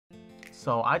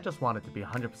So I just wanted to be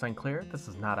 100% clear. This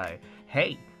is not a,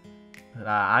 hey,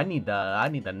 I need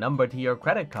the number to your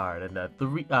credit card and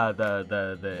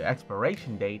the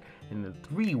expiration date and the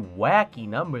 3 wacky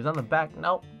numbers on the back.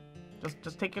 Nope.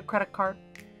 Just take your credit card,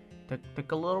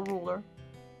 take a little ruler,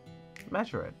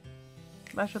 measure it,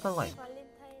 measure the length,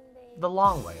 the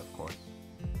long way, of course.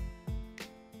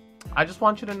 I just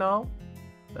want you to know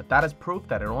that is proof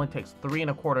that it only takes 3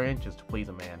 1/4 inches to please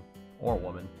a man or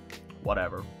woman,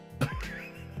 whatever.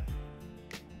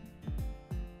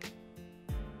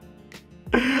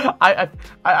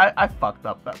 I fucked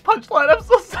up that punchline. I'm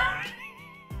so sorry.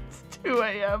 It's 2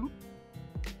 a.m.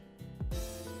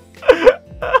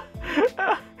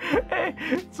 Hey,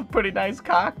 it's a pretty nice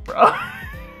cock, bro.